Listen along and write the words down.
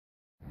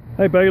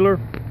Hey Baylor,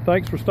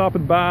 thanks for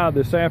stopping by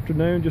this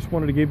afternoon. Just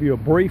wanted to give you a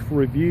brief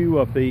review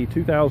of the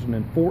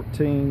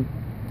 2014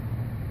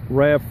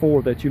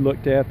 Rav4 that you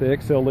looked at, the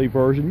XLE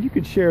version. You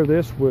could share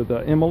this with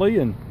Emily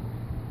and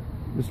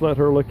just let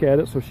her look at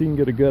it so she can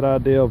get a good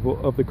idea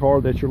of the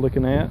car that you're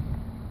looking at.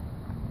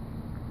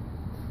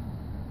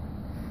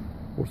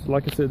 Of course,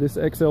 like I said, this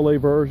XLE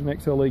version,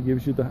 XLE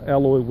gives you the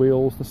alloy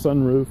wheels, the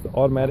sunroof, the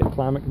automatic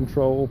climate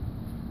control.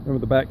 Remember,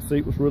 the back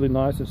seat was really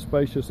nice and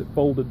spacious. It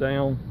folded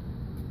down.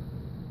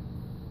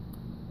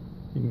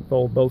 You can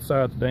fold both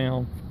sides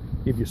down,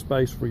 give you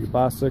space for your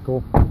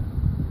bicycle.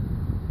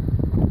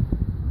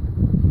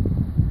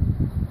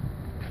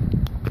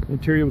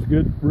 Interior was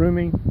good,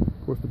 roomy.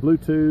 Of course, the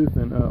Bluetooth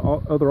and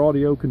other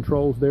audio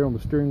controls there on the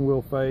steering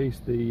wheel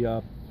face.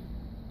 The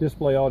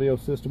display audio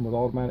system with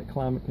automatic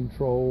climate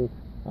control.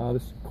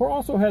 This car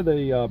also had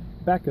a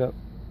backup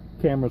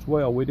camera as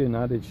well.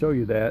 I did show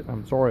you that.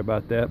 I'm sorry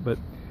about that, but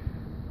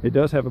it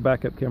does have a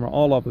backup camera.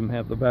 All of them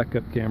have the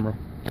backup camera.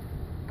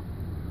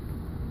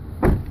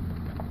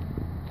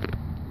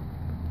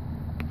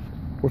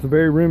 Of course, a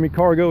very roomy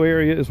cargo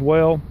area as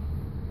well.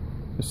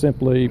 Just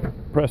simply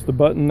press the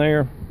button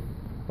there,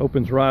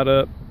 opens right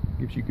up,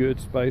 gives you good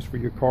space for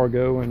your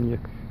cargo and your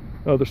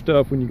other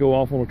stuff when you go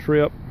off on a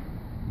trip.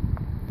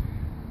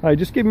 Hey,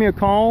 just give me a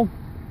call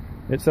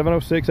at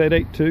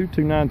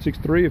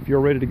 706-882-2963 if you're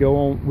ready to go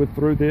on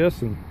through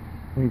this, and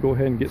we can go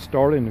ahead and get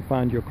started and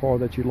find your car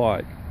that you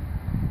like.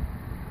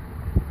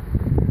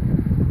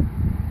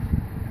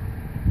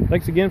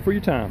 Thanks again for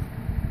your time.